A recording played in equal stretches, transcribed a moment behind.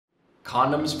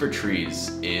Condoms for Trees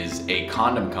is a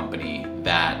condom company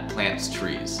that plants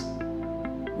trees.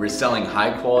 We're selling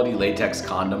high-quality latex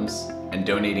condoms and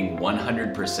donating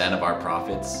 100% of our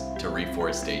profits to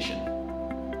reforestation.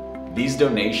 These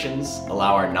donations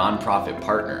allow our nonprofit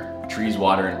partner, Trees,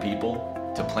 Water, and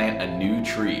People, to plant a new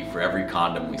tree for every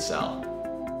condom we sell.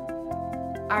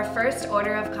 Our first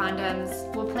order of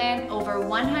condoms will plant over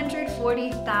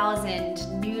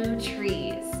 140,000 new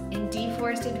trees in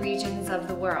deforested regions of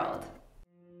the world.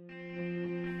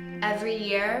 Every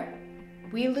year,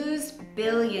 we lose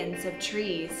billions of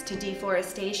trees to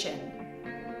deforestation.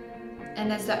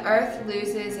 And as the earth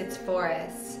loses its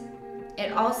forests,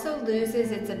 it also loses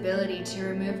its ability to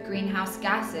remove greenhouse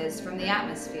gases from the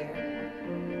atmosphere.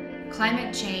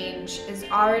 Climate change is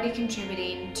already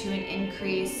contributing to an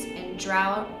increase in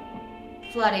drought,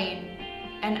 flooding,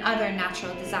 and other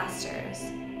natural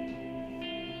disasters.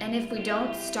 And if we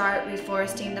don't start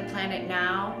reforesting the planet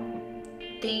now,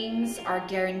 things are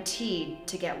guaranteed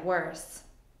to get worse.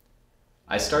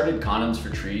 I started Condoms for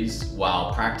Trees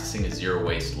while practicing a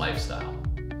zero-waste lifestyle.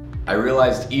 I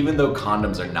realized even though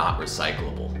condoms are not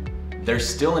recyclable, they're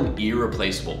still an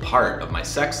irreplaceable part of my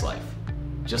sex life.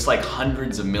 Just like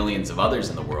hundreds of millions of others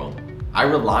in the world, I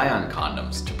rely on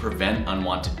condoms to prevent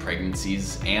unwanted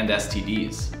pregnancies and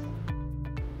STDs.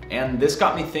 And this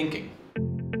got me thinking,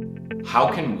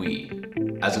 how can we,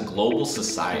 as a global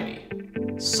society,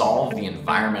 solve the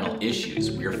environmental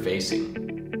issues we're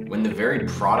facing when the very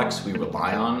products we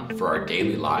rely on for our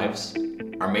daily lives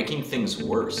are making things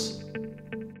worse?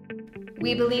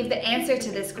 We believe the answer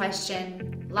to this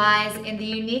question lies in the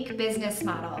unique business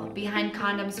model behind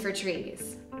Condoms for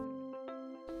Trees.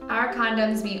 Our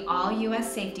condoms meet all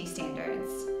US safety standards.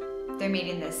 They're made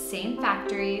in the same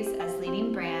factories as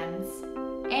leading brands,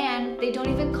 and they don't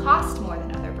even cost more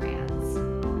than other brands.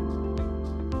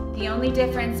 The only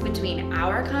difference between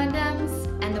our condoms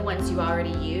and the ones you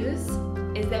already use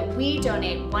is that we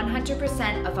donate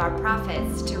 100% of our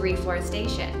profits to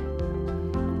reforestation.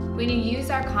 When you use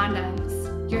our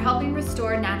condoms, you're helping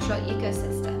restore natural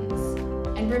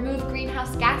ecosystems and remove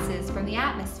greenhouse gases from the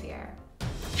atmosphere.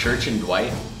 Church &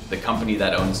 Dwight, the company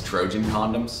that owns Trojan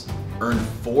Condoms, earned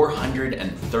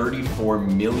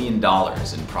 $434 million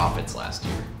in profits last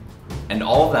year. And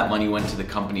all of that money went to the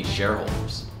company's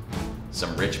shareholders.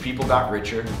 Some rich people got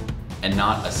richer, and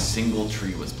not a single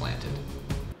tree was planted.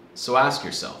 So ask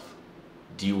yourself,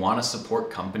 do you want to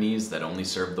support companies that only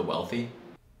serve the wealthy?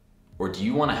 Or do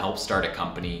you want to help start a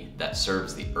company that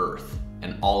serves the earth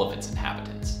and all of its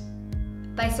inhabitants?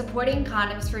 By supporting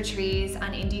Condoms for Trees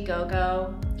on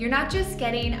Indiegogo, you're not just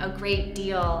getting a great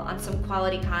deal on some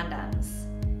quality condoms.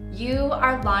 You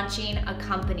are launching a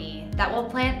company that will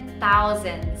plant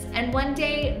thousands and one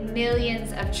day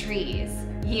millions of trees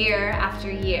year after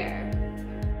year.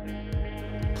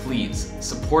 Please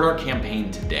support our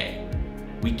campaign today.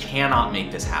 We cannot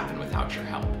make this happen without your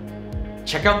help.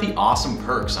 Check out the awesome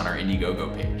perks on our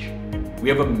Indiegogo page. We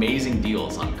have amazing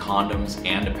deals on condoms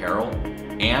and apparel,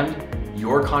 and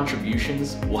your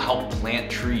contributions will help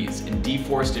plant trees in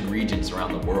deforested regions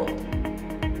around the world.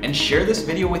 And share this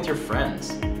video with your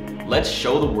friends. Let's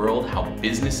show the world how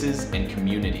businesses and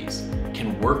communities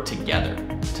can work together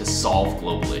to solve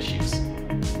global issues.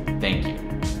 Thank you.